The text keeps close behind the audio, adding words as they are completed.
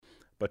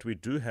But we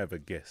do have a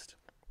guest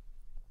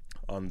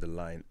on the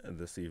line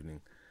this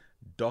evening.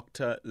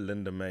 Dr.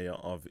 Linda Meyer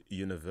of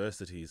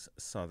Universities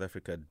South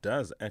Africa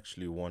does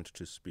actually want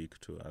to speak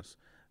to us,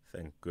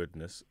 thank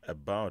goodness,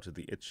 about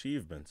the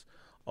achievements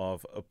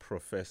of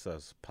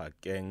Professors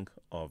Pakeng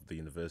of the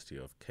University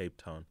of Cape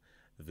Town,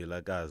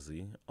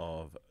 Vilakazi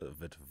of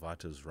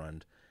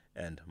Witwatersrand,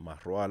 and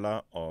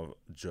Marwala of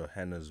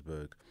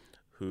Johannesburg,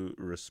 who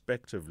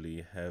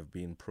respectively have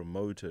been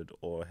promoted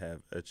or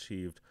have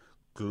achieved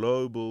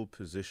global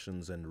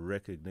positions and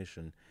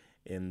recognition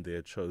in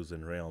their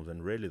chosen realms.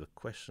 And really the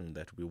question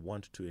that we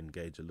want to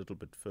engage a little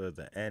bit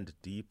further and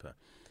deeper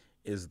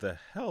is the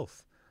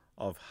health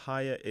of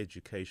higher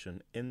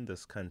education in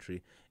this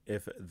country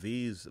if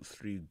these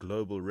three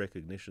global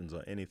recognitions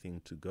are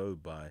anything to go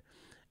by,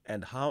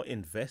 and how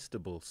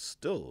investable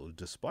still,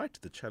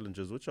 despite the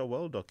challenges which are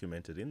well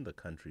documented in the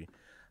country,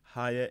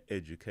 higher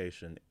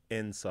education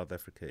in South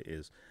Africa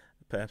is.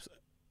 Perhaps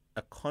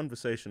a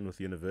conversation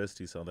with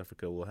University South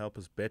Africa will help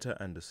us better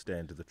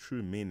understand the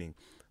true meaning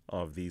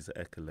of these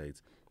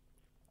accolades.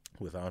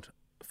 Without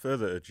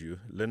further ado,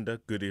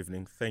 Linda, good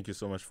evening. Thank you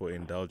so much for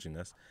indulging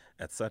us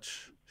at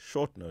such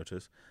short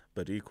notice,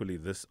 but equally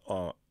these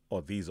are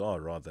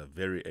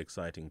very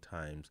exciting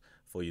times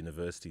for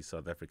University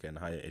South Africa and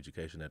higher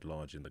education at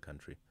large in the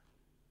country.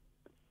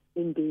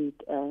 Indeed,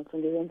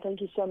 Songezo, and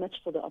thank you so much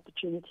for the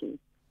opportunity.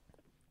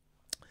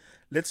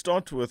 Let's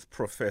start with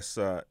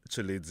Professor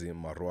Tshilidzi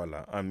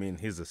Marwala. I mean,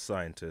 he's a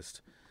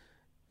scientist.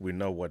 We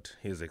know what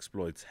his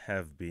exploits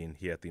have been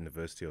here at the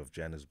University of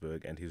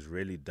Johannesburg, and he's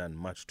really done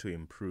much to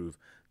improve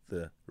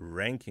the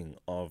ranking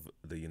of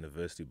the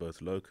university,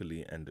 both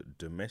locally and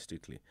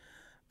domestically.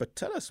 But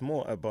tell us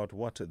more about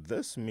what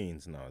this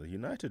means now. The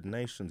United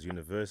Nations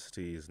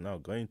University is now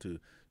going to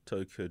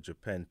Tokyo,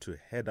 Japan, to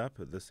head up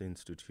this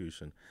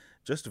institution.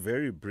 Just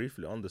very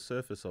briefly, on the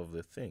surface of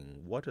the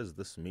thing, what does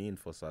this mean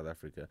for South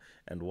Africa,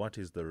 and what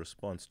is the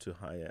response to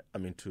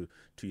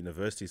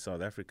University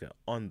South Africa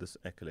on this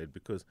accolade?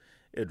 Because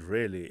it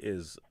really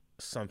is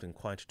something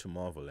quite to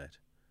marvel at.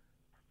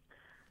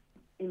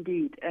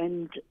 Indeed,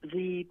 and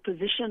the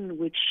position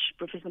which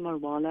Professor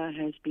Marwala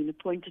has been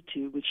appointed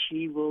to, which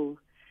he will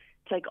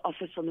take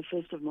office on the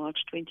 1st of March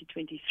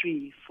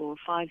 2023 for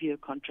a 5-year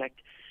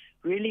contract,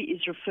 really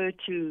is referred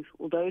to,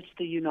 although it's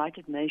the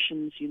United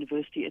Nations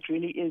University, it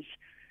really is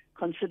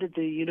considered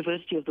the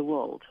university of the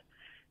world.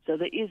 So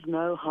there is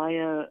no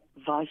higher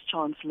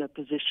vice-chancellor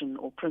position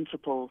or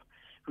principal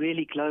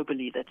really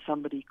globally that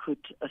somebody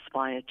could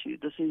aspire to.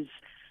 This is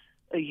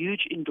a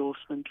huge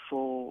endorsement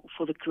for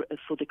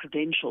the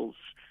credentials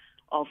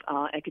of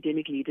our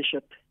academic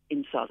leadership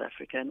in South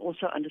Africa, and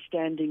also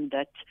understanding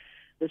that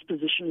this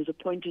position is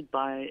appointed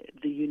by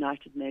the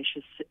United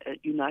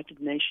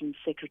Nations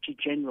Secretary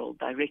General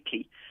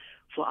directly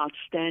for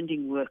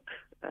outstanding work,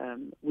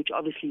 which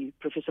obviously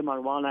Professor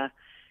Marwala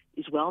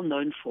is well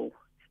known for,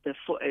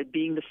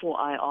 being the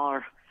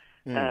 4IR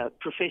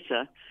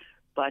professor.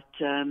 But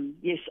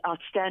yes,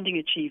 outstanding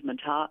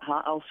achievement.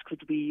 How else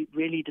could we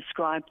really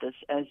describe this,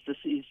 as this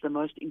is the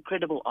most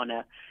incredible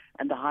honor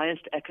and the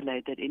highest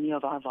accolade that any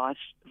of our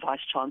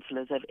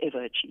vice-chancellors have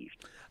ever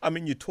achieved. I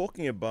mean, you're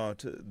talking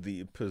about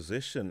the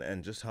position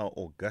and just how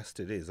august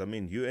it is. I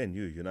mean,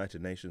 UNU,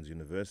 United Nations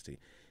University,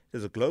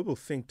 is a global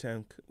think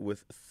tank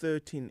with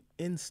 13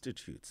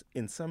 institutes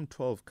in some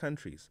 12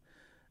 countries.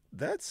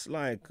 That's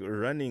like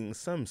running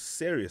some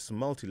serious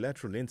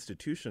multilateral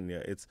institution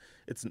here.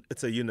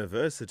 It's a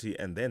university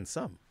and then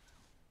some.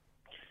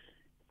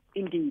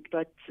 Indeed,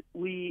 but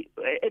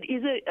it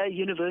is a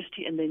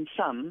university and then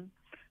some.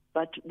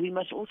 But we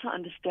must also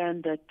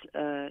understand that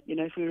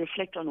if we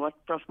reflect on what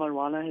Prof.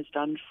 Marwala has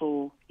done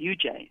for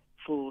UJ,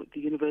 for the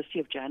University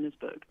of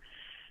Johannesburg,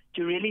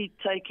 to really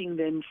taking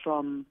them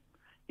from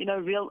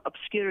real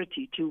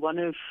obscurity to one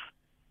of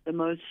the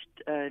most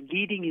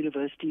leading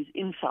universities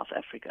in South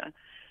Africa,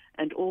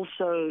 and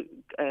also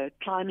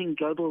climbing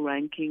global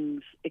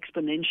rankings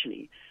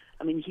exponentially.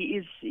 I mean,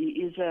 he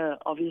is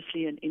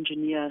obviously an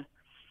engineer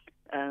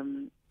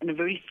and a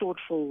very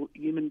thoughtful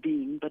human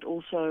being, but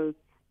also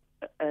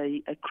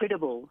a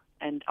credible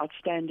and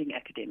outstanding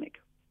academic.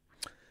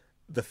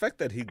 The fact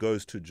that he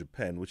goes to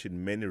Japan, which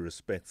in many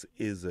respects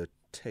is a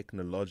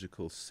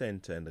technological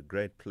center and a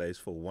great place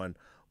for one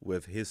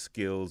with his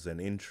skills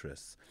and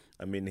interests.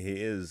 I mean,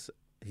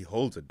 he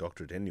holds a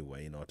doctorate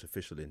anyway in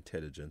artificial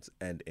intelligence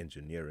and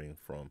engineering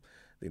from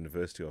the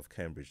University of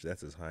Cambridge.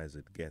 That's as high as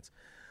it gets.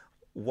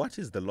 What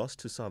is the loss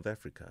to South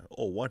Africa,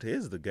 or what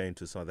is the gain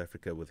to South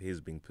Africa with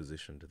his being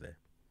positioned there?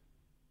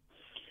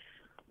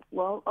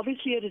 Well,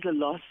 obviously it is a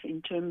loss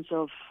in terms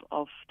of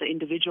the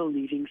individual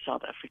leaving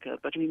South Africa,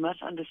 but we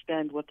must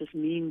understand what this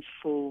means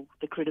for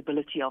the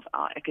credibility of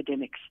our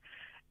academics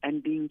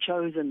and being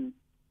chosen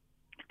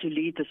to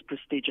lead this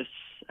prestigious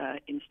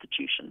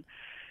institution.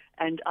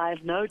 And I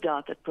have no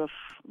doubt that Prof.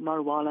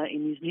 Marwala,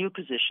 in his new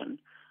position,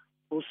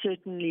 will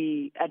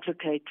certainly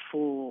advocate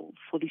for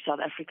the South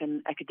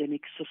African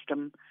academic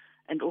system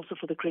and also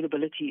for the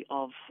credibility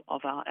of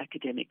our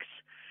academics.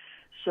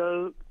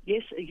 So,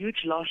 yes, a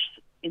huge loss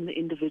in the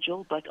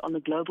individual, but on the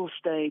global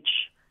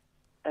stage,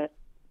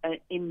 an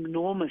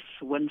enormous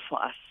win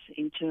for us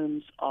in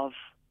terms of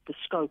the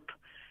scope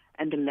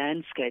and the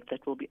landscape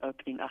that will be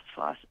opening up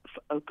for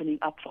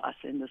us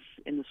in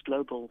this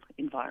global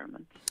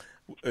environment.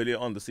 Earlier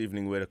on this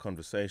evening, we had a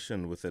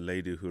conversation with a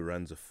lady who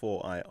runs a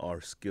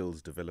 4IR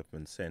Skills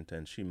Development Center,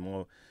 and she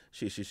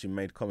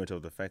made comment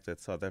of the fact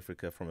that South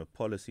Africa, from a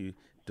policy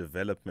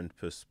development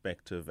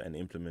perspective and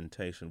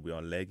implementation, we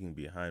are lagging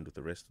behind with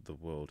the rest of the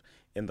world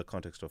in the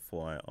context of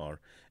 4IR,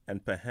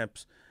 and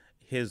perhaps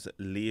his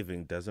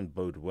leaving doesn't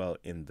bode well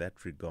in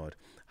that regard.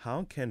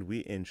 How can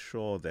we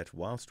ensure that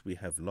whilst we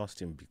have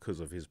lost him because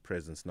of his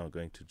presence now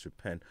going to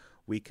Japan,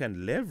 we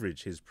can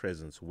leverage his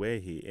presence where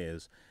he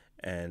is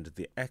and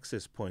the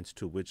access points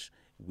to which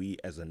we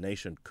as a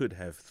nation could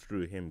have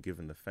through him,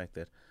 given the fact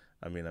that,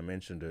 I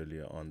mentioned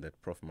earlier on that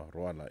Prof.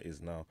 Marwala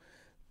is now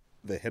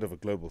the head of a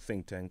global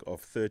think tank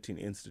of 13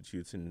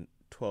 institutes in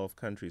 12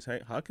 countries.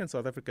 How can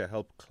South Africa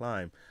help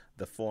climb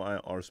the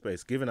 4IR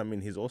space,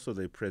 given, he's also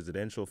the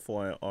presidential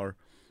 4IR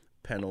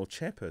panel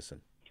chairperson?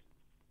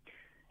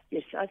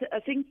 Yes, I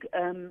think,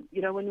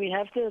 when we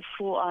have the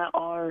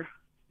 4IR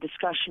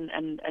discussion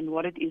and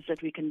what it is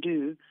that we can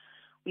do,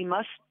 we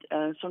must,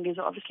 Songezo,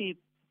 obviously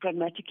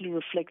pragmatically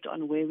reflect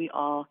on where we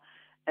are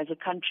as a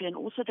country, and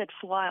also that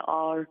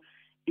 4IR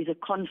is a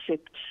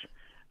concept.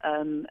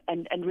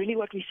 And really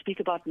what we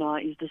speak about now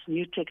is this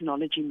new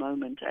technology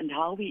moment and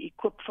how we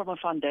equip from a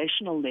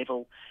foundational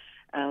level,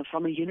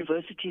 from a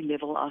university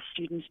level, our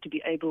students to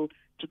be able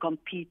to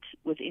compete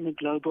within a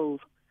global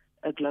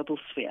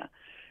sphere.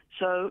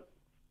 So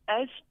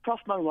as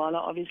Prof. Marwala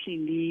obviously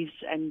leaves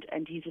and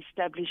he's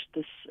established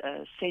this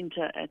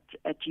center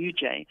at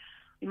UJ,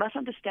 we must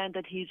understand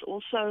that he's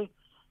also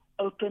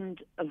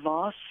opened a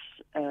vast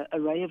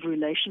array of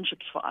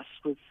relationships for us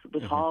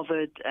with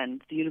Harvard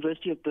and the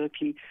University of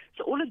Berkeley.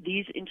 So all of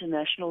these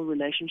international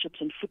relationships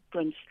and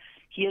footprints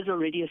he has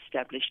already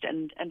established.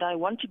 And I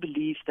want to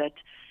believe that,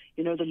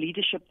 the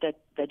leadership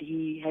that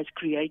he has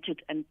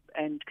created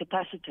and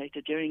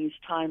capacitated during his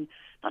time,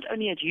 not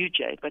only at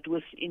UJ, but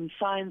within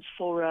Science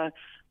Fora,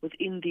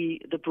 within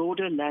the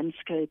broader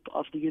landscape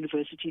of the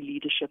university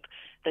leadership,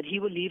 that he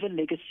will leave a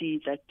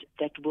legacy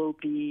that will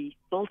be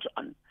built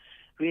on,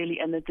 really,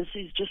 and that this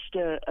is just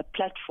a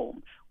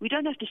platform. We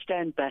don't have to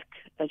stand back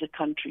as a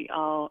country.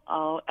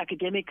 Our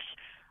academics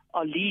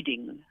are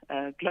leading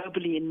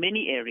globally in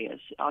many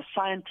areas. Our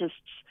scientists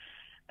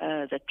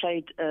that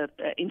played an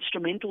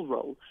instrumental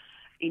role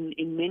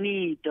in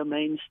many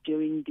domains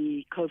during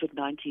the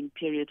COVID-19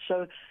 period.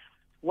 So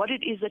what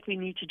it is that we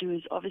need to do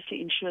is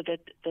obviously ensure that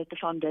the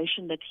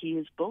foundation that he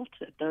has built,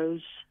 that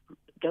those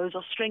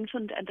are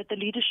strengthened, and that the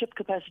leadership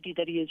capacity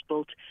that he has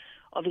built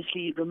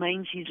obviously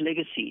remains his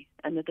legacy,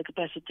 and that the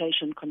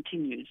capacitation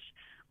continues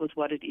with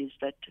what it is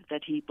that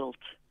he built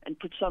and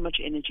put so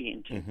much energy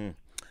into. Mm-hmm.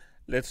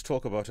 Let's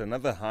talk about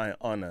another high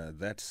honor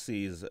that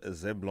sees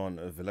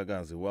Zeblon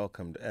Vilakazi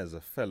welcomed as a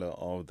fellow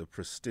of the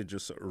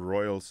prestigious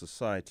Royal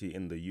Society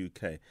in the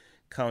UK.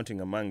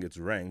 Counting among its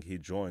rank, he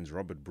joins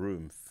Robert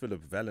Broom,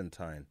 Philip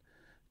Valentine,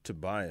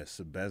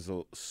 Tobias,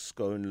 Basil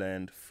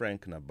Skoneland,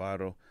 Frank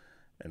Nabarro,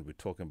 and we're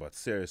talking about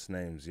serious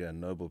names here,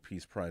 Nobel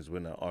Peace Prize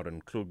winner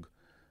Aaron Klug,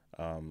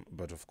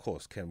 but of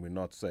course, can we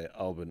not say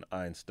Albert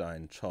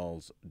Einstein,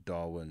 Charles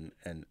Darwin,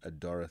 and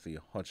Dorothy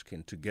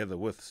Hodgkin, together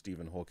with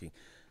Stephen Hawking.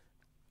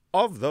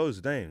 Of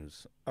those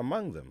names,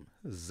 among them,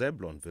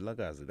 Zeblon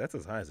Vilakazi, that's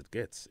as high as it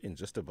gets in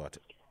just about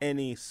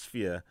any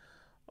sphere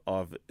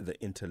of the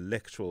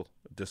intellectual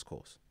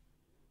discourse.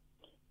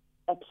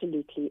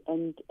 Absolutely,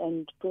 and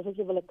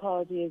Professor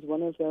Vilakazi is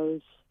one of those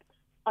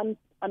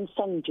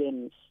unsung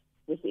gems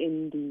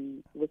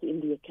within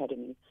the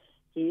academy.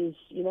 He is,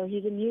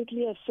 he's a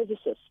nuclear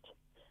physicist,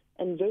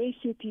 and very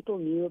few people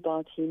knew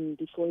about him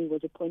before he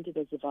was appointed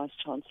as the Vice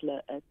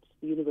Chancellor at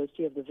the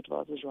University of the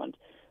Witwatersrand.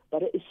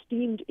 But an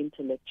esteemed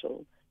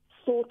intellectual,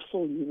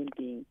 thoughtful human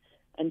being,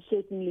 and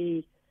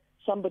certainly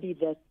somebody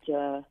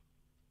that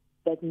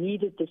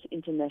needed this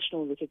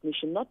international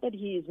recognition. Not that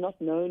he is not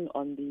known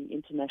on the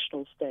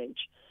international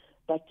stage,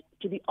 but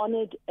to be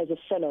honored as a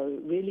fellow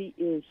really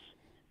is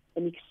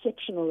an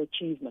exceptional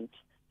achievement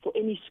for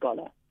any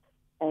scholar.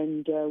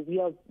 And we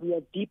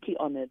are deeply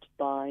honored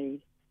by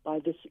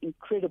this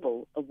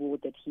incredible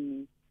award that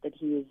he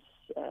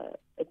has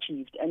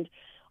achieved. And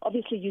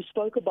obviously, you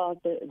spoke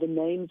about the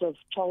names of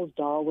Charles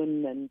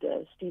Darwin and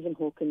Stephen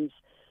Hawking,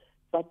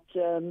 but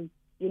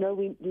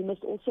we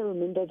must also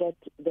remember that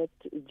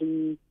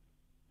the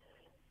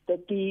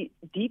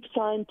deep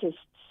scientists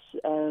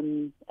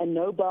and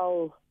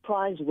Nobel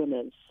Prize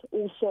winners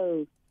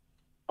also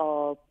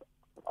are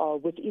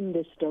within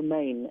this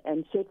domain,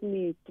 and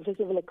certainly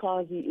Professor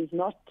Vilakazi is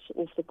not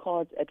off the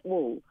cards at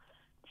all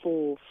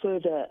for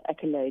further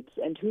accolades.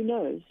 And who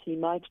knows, he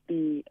might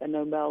be a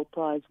Nobel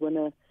Prize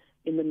winner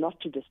in the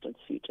not-too-distant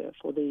future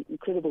for the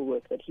incredible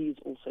work that he is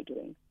also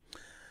doing.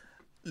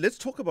 Let's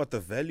talk about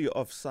the value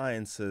of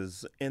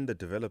sciences in the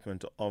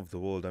development of the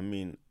world.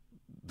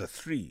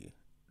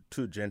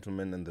 Two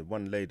gentlemen and the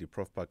one lady,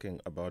 Prof. Parking,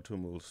 about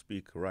whom we'll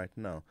speak right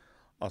now,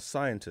 are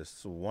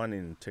scientists, one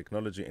in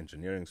technology,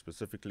 engineering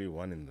specifically,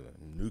 one in the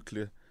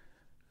nuclear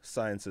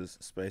sciences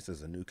space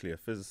as a nuclear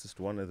physicist,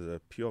 one as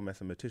a pure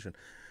mathematician.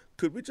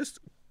 Could we just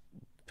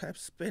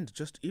perhaps spend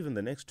just even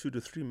the next 2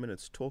 to 3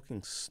 minutes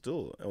talking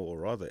still, or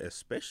rather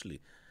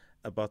especially,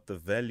 about the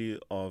value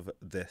of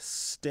the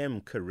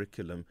STEM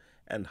curriculum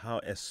and how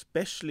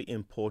especially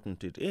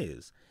important it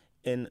is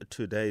in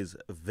today's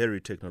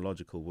very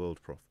technological world,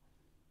 Prof?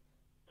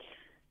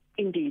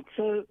 Indeed.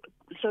 So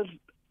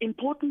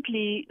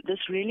importantly, this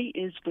really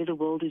is where the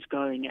world is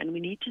going, and we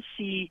need to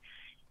see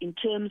in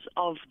terms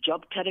of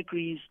job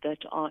categories that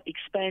are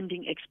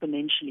expanding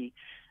exponentially.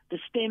 The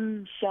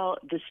STEM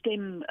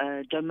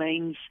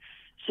domains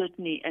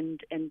certainly,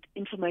 and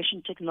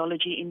information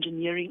technology,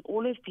 engineering,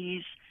 all of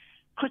these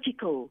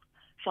critical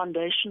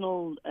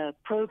foundational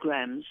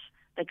programs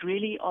that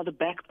really are the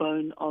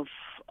backbone of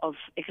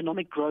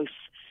economic growth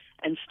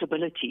and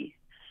stability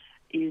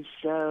is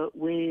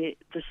where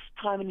this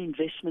time and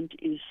investment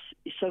is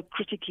so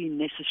critically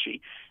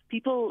necessary.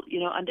 People,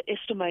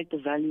 underestimate the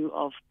value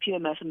of pure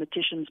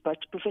mathematicians, but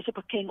Professor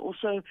Pakeng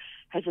also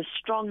has a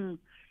strong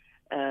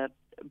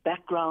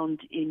background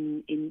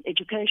in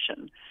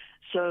education.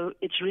 So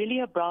it's really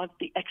about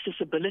the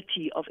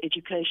accessibility of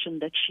education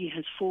that she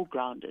has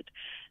foregrounded.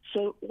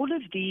 So all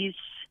of these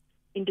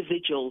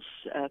individuals,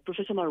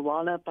 Professor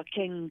Marwala,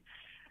 Pakeng,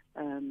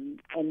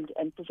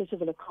 and Professor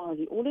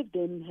Vilakazi, all of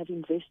them have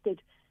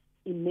invested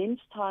immense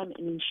time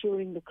in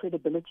ensuring the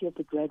credibility of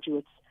the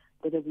graduates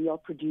that we are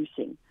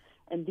producing.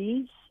 And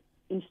these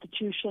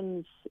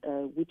institutions,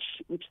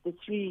 which the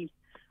three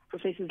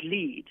professors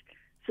lead,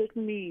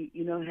 certainly,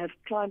 have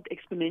climbed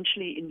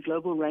exponentially in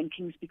global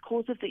rankings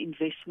because of the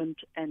investment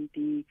and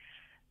the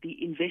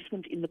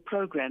investment in the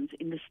programs,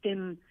 in the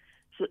stem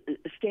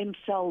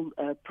cell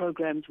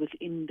programs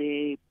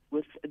within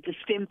with the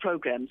STEM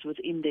programs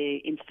within their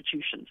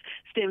institutions.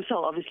 Stem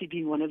cell obviously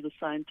being one of the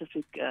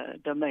scientific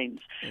domains.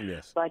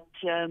 Yes. But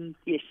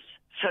yes,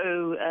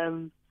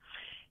 so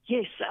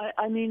yes,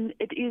 I mean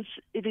it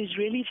is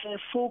really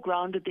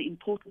foregrounded the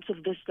importance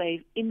of this.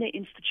 They've in their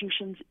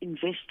institutions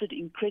invested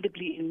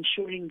incredibly in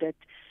ensuring that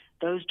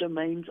those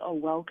domains are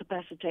well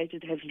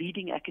capacitated, have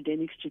leading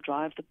academics to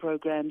drive the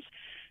programs.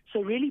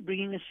 So really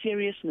bringing a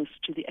seriousness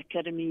to the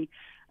academy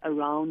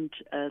around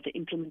the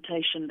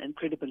implementation and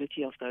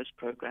credibility of those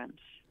programs.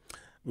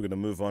 We're going to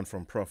move on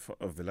from Prof.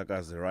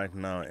 Vilakazi right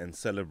now and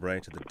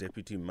celebrate the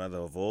deputy mother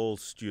of all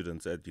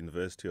students at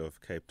University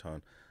of Cape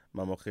Town,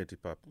 Mamokgethi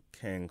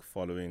Pakeng,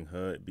 following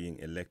her being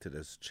elected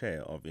as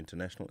chair of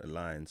International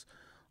Alliance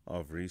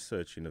of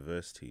Research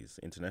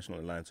Universities. International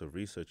Alliance of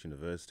Research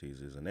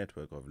Universities is a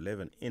network of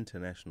 11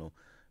 international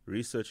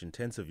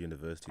research-intensive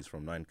universities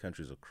from 9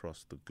 countries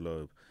across the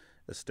globe,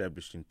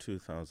 established in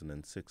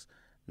 2006.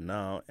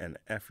 Now an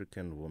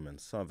African woman,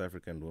 South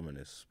African woman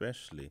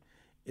especially,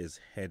 is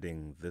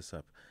heading this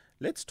up.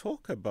 Let's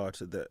talk about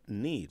the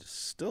need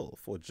still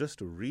for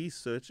just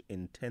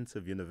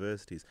research-intensive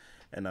universities.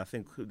 And I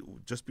think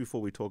just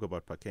before we talk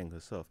about Pakeng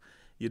herself,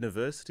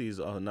 universities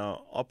are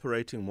now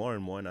operating more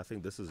and more, and I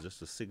think this is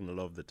just a signal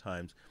of the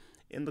times,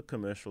 in the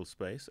commercial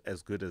space,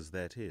 as good as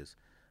that is.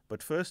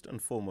 But first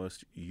and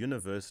foremost,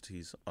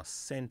 universities are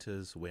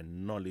centers where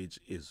knowledge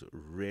is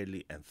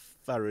really and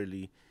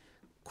thoroughly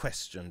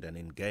questioned and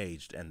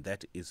engaged, and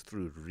that is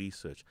through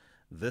research.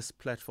 This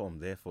platform,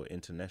 therefore,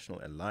 International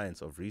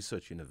Alliance of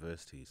Research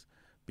Universities,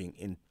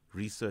 being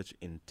research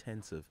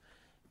intensive,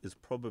 is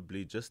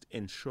probably just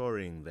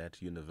ensuring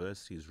that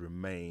universities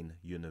remain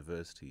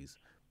universities,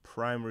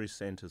 primary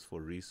centers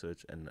for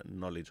research and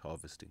knowledge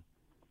harvesting.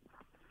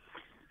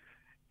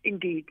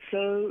 Indeed.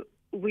 So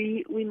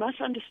we must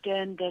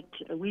understand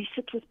that we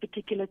sit with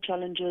particular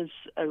challenges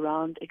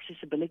around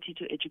accessibility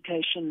to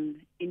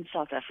education in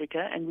South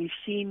Africa, and we've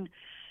seen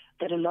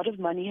that a lot of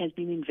money has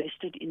been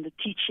invested in the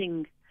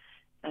teaching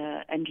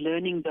and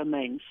learning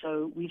domain.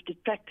 So we've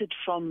detracted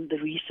from the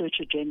research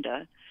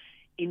agenda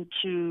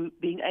into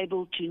being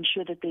able to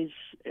ensure that there's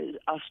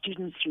our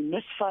students through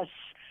NSFAS,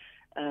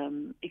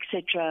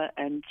 etc.,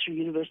 and through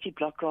university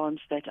block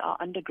grants, that our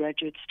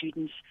undergraduate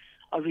students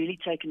are really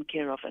taken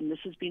care of. And this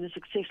has been a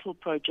successful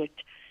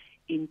project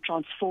in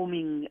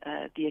transforming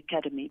the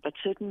academy. But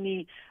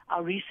certainly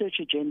our research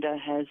agenda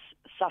has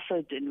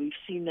suffered, and we've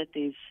seen that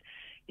there's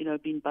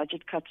been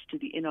budget cuts to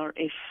the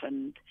NRF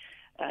and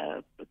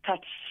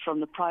cuts from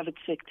the private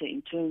sector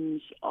in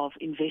terms of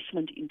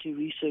investment into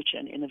research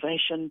and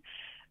innovation.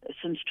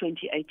 Since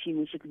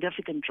 2018, a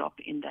significant drop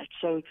in that.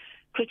 So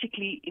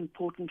critically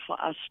important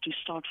for us to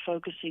start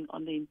focusing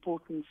on the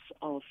importance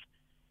of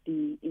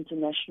the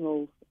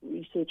international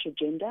research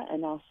agenda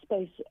and our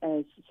space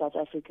as South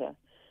Africa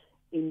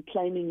in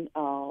claiming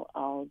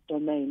our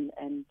domain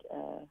and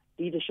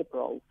leadership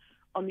role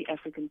on the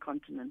African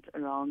continent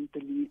around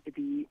the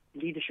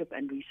leadership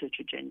and research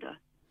agenda.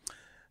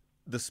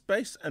 The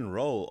space and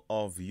role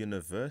of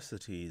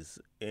universities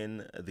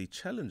in the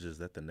challenges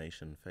that the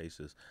nation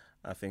faces,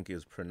 I think,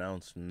 is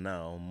pronounced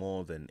now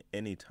more than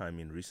any time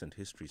in recent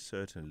history,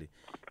 certainly,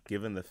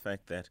 given the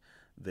fact that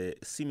there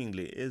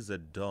seemingly is a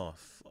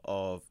dearth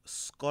of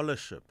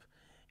scholarship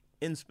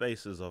in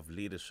spaces of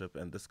leadership,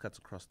 and this cuts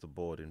across the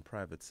board in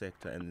private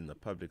sector and in the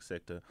public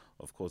sector.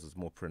 Of course, it's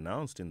more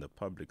pronounced in the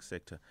public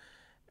sector.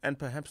 And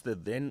perhaps there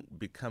then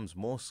becomes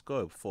more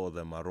scope for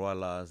the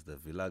Marwalas, the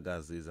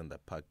Vilagazis, and the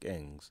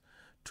Pakengs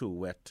to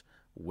wet.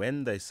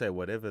 When they say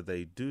whatever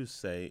they do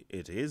say,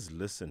 it is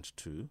listened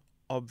to,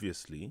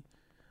 obviously,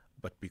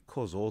 but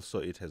because also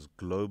it has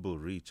global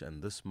reach,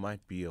 and this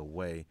might be a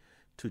way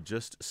to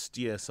just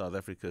steer South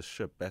Africa's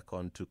ship back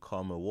onto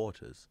calmer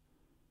waters.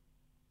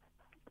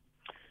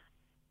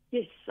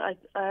 Yes,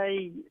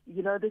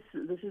 this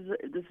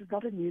is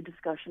not a new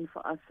discussion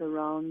for us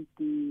around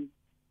the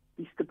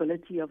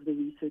stability of the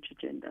research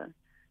agenda,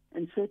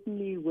 and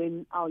certainly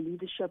when our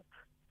leadership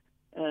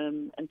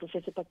and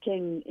Professor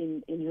Pakeng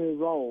in her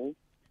role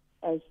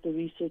as the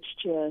research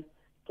chair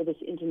for this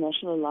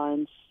International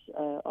Alliance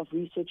of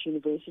Research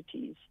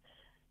Universities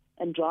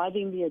and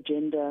driving the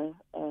agenda,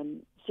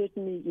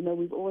 certainly,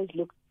 we've always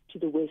looked to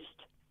the West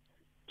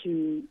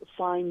to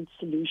find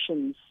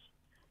solutions,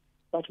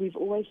 but we've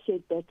always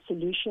said that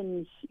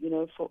solutions,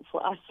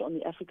 for us on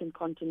the African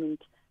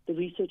continent, the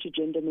research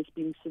agenda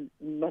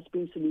must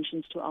bring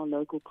solutions to our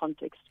local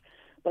context.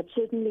 But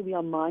certainly we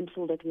are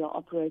mindful that we are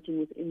operating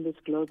within this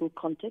global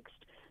context,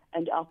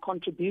 and our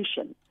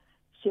contribution,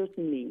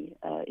 certainly,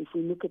 if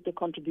we look at the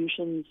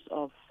contributions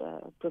of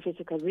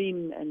Professor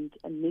Karim and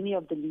many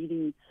of the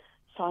leading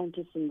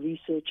scientists and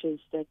researchers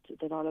that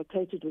are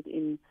located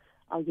within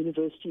our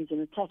universities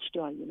and attached to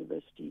our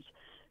universities,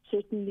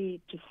 certainly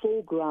to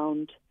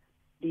foreground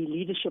the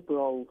leadership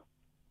role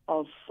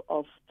of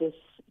this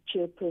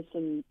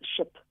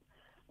chairpersonship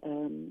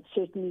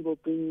certainly will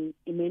bring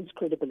immense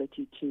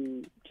credibility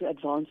to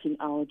advancing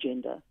our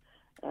agenda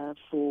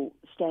for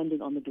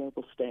standing on the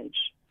global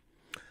stage.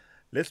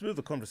 Let's move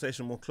the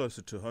conversation more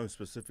closer to home,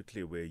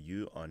 specifically where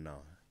you are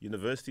now.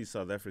 University of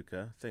South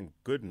Africa, thank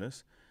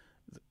goodness,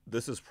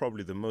 this is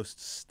probably the most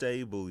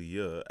stable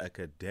year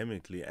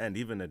academically and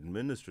even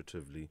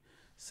administratively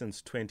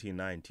since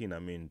 2019. I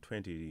mean,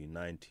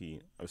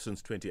 2019,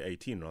 since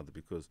 2018 rather,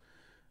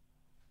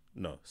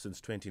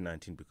 since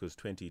 2019, because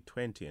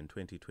 2020 and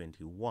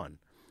 2021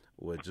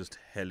 were just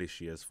hellish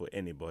years for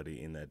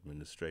anybody in the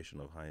administration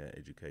of higher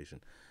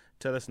education.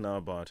 Tell us now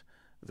about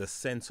the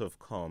sense of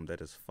calm that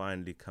has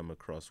finally come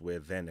across, where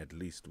then at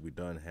least we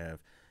don't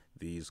have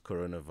these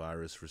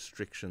coronavirus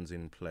restrictions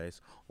in place,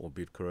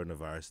 albeit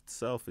coronavirus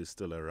itself is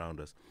still around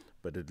us,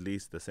 but at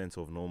least the sense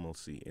of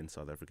normalcy in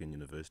South African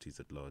universities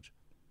at large.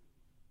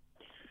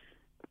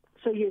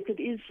 So yes,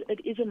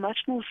 it is a much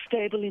more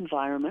stable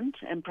environment,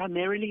 and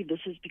primarily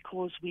this is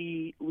because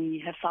we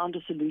have found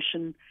a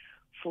solution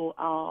for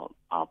our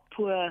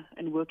poor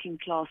and working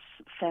class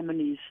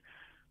families,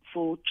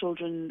 for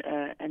children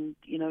and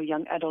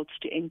young adults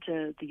to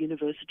enter the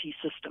university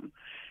system.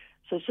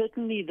 So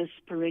certainly this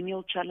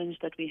perennial challenge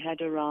that we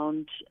had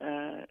around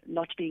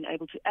not being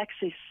able to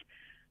access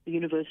the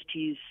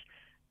universities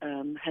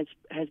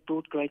has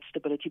brought great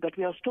stability. But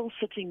we are still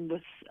sitting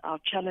with our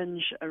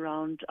challenge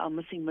around our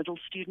missing middle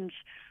students.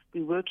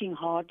 We're working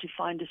hard to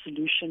find a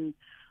solution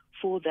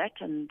for that,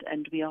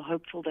 and we are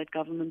hopeful that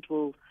government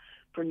will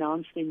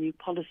pronounce their new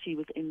policy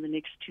within the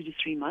next 2 to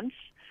 3 months.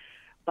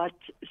 But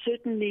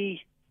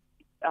certainly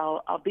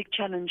our big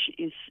challenge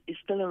is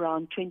still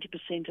around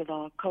 20% of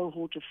our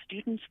cohort of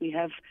students. We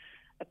have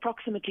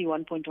approximately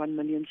 1.1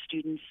 million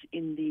students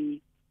in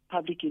the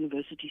public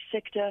university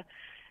sector,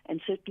 and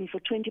certainly for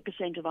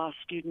 20% of our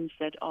students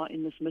that are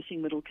in this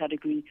missing middle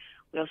category,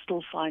 we are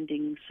still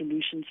finding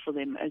solutions for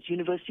them. As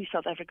University of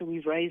South Africa,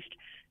 we've raised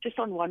just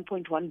on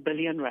 1.1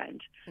 billion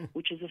rand,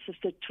 which has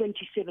assisted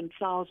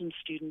 27,000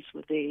 students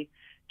with their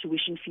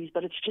tuition fees,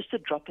 but it's just a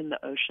drop in the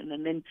ocean.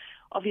 And then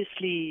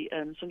obviously,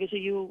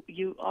 Songezo,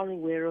 you are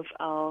aware of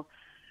our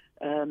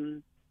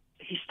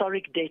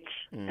historic debt,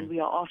 and we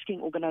are asking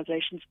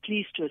organizations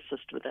please to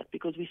assist with that,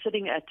 because we're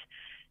sitting at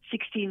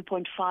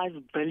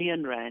 16.5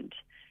 billion rand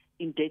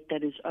in debt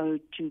that is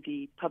owed to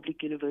the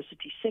public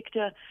university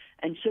sector.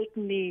 And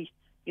certainly,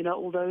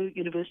 although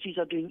universities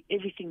are doing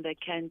everything they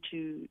can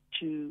to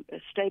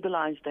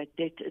stabilize that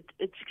debt,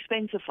 it's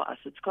expensive for us.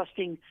 It's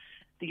costing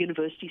the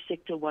university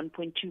sector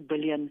 1.2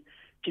 billion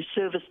to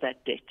service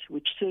that debt,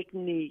 which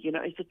certainly,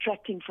 is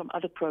detracting from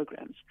other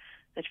programs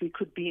that we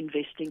could be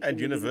investing in. And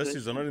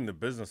universities are not in the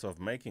business of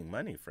making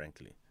money,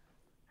 frankly.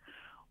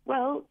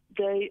 Well,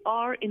 they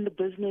are in the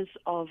business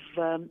of,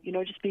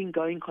 just being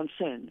going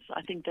concerns.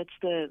 I think that's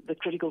the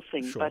critical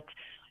thing. Sure. But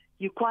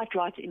you're quite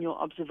right in your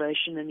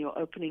observation and your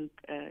opening,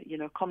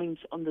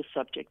 comments on the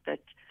subject, that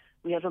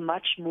we have a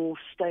much more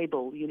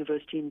stable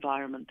university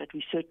environment that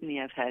we certainly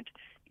have had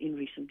in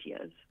recent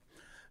years.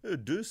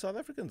 Do South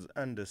Africans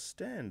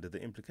understand the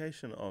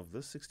implication of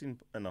this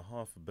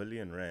 16.5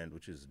 billion rand,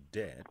 which is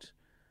debt,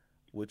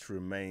 which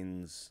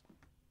remains...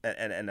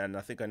 And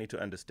I think I need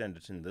to understand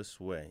it in this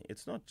way.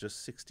 It's not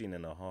just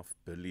 16.5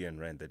 billion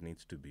rand that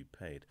needs to be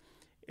paid.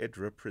 It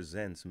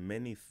represents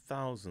many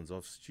thousands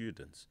of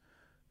students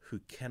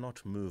who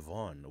cannot move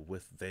on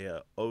with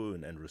their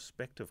own and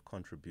respective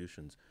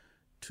contributions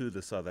to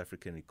the South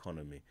African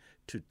economy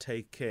to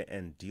take care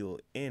and deal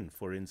in,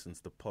 for instance,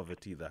 the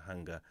poverty, the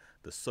hunger,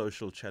 the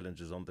social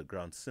challenges on the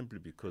ground, simply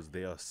because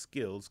their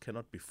skills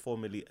cannot be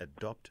formally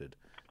adopted,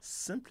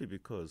 simply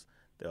because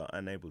they are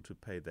unable to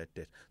pay that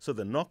debt. So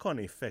the knock-on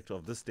effect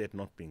of this debt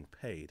not being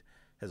paid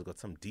has got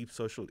some deep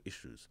social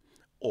issues,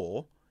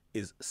 or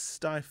is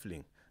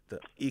stifling the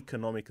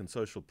economic and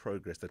social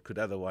progress that could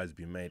otherwise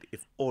be made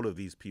if all of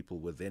these people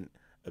were then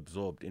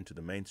absorbed into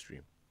the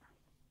mainstream.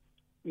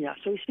 Yeah,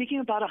 so we're speaking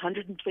about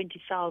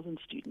 120,000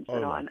 students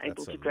that are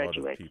unable to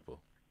graduate. Lot of people.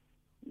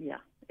 Yeah,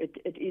 it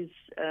is.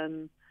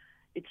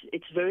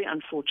 It's very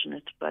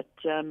unfortunate, but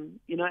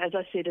as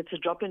I said, it's a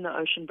drop in the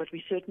ocean. But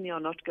we certainly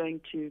are not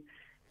going to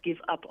give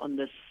up on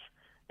this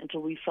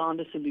until we found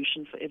a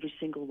solution for every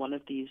single one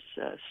of these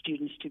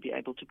students to be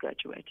able to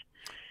graduate.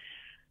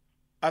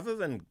 Other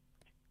than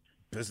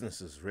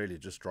businesses really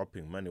just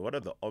dropping money, what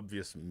are the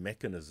obvious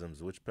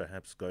mechanisms which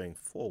perhaps going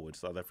forward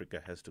South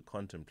Africa has to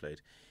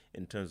contemplate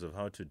in terms of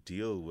how to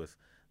deal with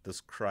this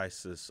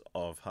crisis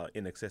of how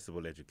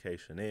inaccessible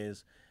education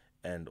is?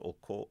 And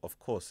of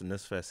course,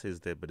 NSFAS is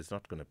there, but it's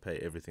not going to pay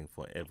everything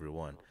for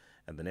everyone.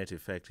 And the net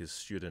effect is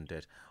student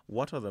debt.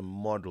 What are the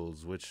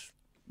models which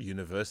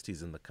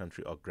universities in the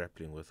country are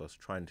grappling with us,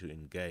 trying to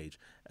engage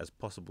as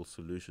possible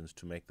solutions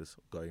to make this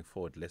going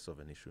forward less of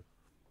an issue?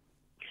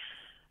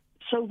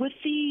 So with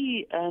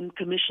the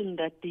commission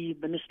that the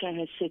minister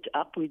has set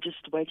up, we're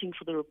just waiting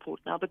for the report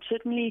now. But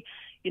certainly,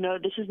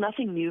 this is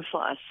nothing new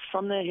for us.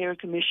 From the Hera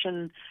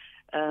Commission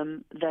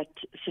that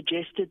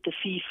suggested the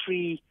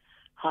fee-free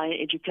higher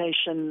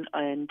education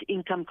and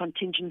income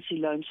contingency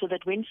loans, so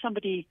that when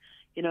somebody,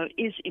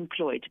 is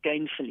employed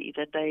gainfully,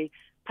 that they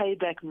pay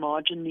back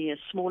marginally a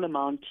small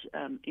amount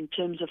in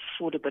terms of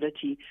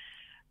affordability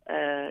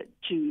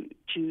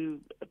to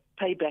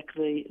pay back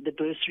the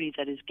bursary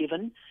that is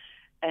given.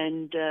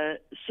 And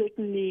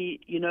certainly,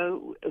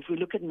 if we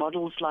look at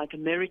models like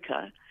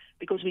America,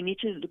 because we need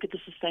to look at the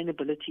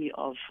sustainability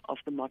of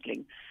the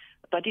modeling.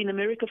 But in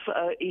America,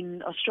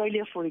 in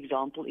Australia, for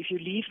example, if you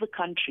leave the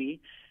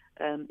country,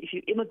 if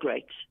you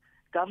immigrate,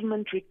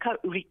 government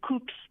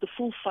recoups the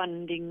full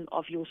funding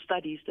of your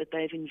studies that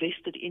they've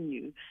invested in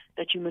you,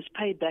 that you must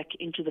pay back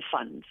into the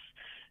funds.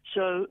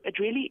 So it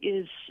really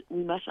is,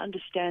 we must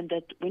understand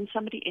that when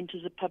somebody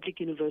enters a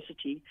public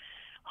university,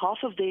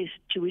 half of their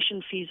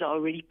tuition fees are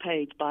already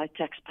paid by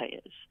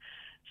taxpayers.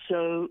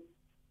 So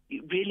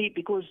really,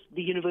 because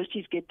the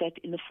universities get that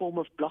in the form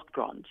of block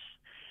grants.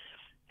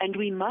 And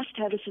we must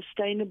have a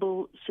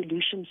sustainable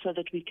solution so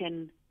that we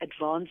can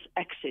advance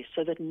access,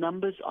 so that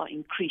numbers are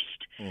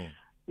increased.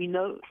 We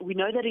know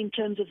that in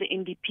terms of the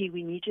NDP,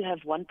 we need to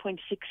have 1.6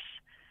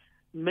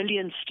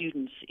 million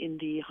students in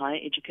the higher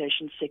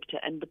education sector,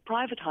 and the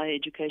private higher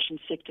education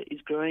sector is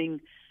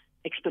growing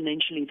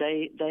exponentially.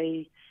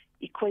 They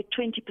equate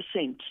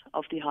 20%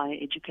 of the higher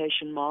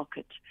education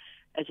market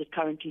as it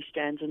currently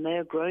stands, and they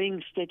are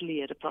growing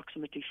steadily at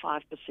approximately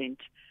 5%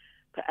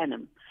 per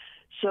annum.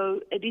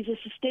 So it is a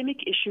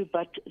systemic issue,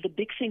 but the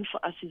big thing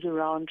for us is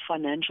around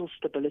financial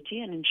stability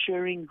and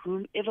ensuring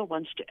whomever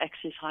wants to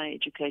access higher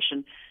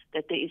education,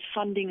 that there is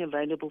funding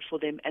available for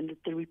them, and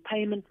that the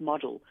repayment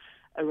model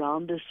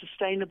around the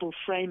sustainable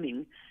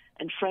framing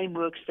and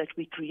frameworks that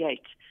we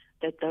create,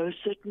 that those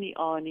certainly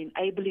are an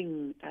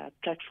enabling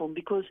platform,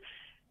 because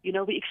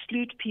we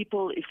exclude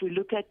people. If we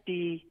look at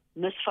the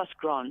NSFAS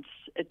grants,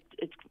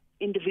 it's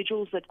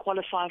individuals that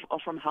qualify are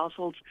from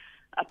households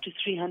up to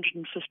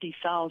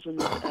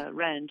 350,000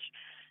 rand,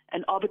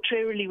 and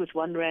arbitrarily with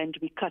 1 rand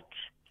we cut.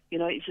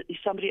 If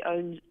somebody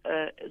owns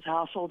a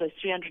household that's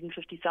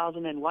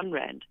 350,000 and 1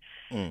 rand,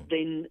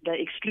 then they're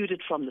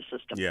excluded from the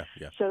system. Yeah.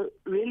 So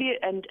really,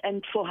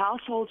 and for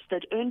households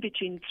that earn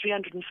between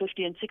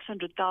 350 and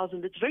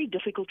 600,000, it's very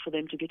difficult for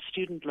them to get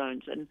student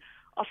loans, and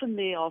often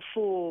there are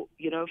four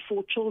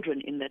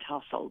children in that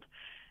household.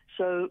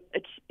 So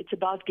it's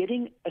about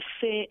getting a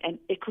fair and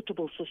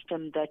equitable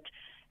system that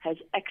has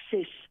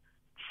access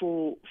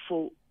for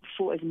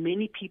as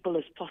many people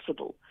as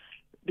possible.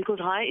 Because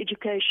higher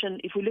education,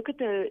 if we look at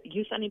the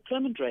youth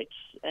unemployment rates,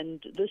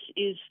 and this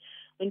is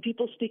when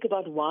people speak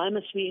about why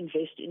must we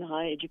invest in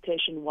higher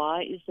education,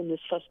 why is the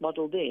NSFAS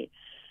model there?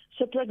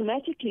 So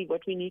pragmatically,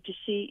 what we need to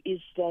see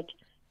is that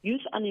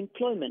youth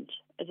unemployment,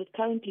 as it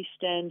currently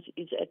stands,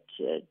 is at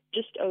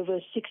just over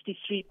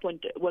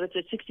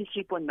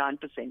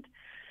 63.9%.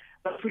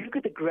 But if we look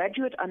at the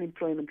graduate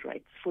unemployment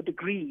rates for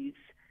degrees,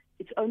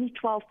 it's only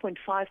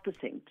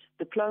 12.5%,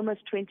 diplomas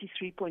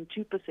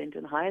 23.2%,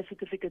 and higher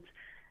certificates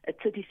at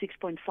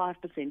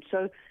 36.5%.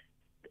 So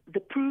the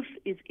proof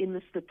is in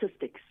the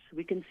statistics.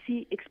 We can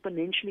see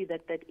exponentially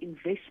that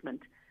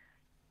investment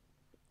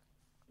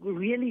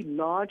really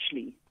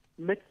largely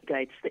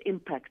mitigates the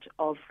impact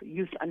of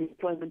youth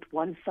unemployment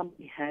once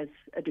somebody has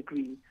a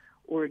degree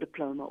or a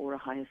diploma or a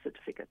higher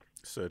certificate.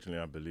 Certainly,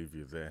 I believe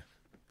you there.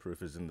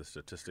 Proof is in the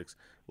statistics.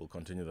 We'll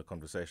continue the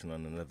conversation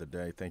on another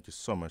day. Thank you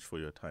so much for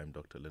your time,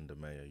 Dr. Linda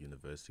Meyer,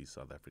 University,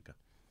 South Africa.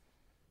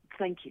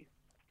 Thank you.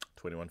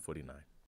 2149.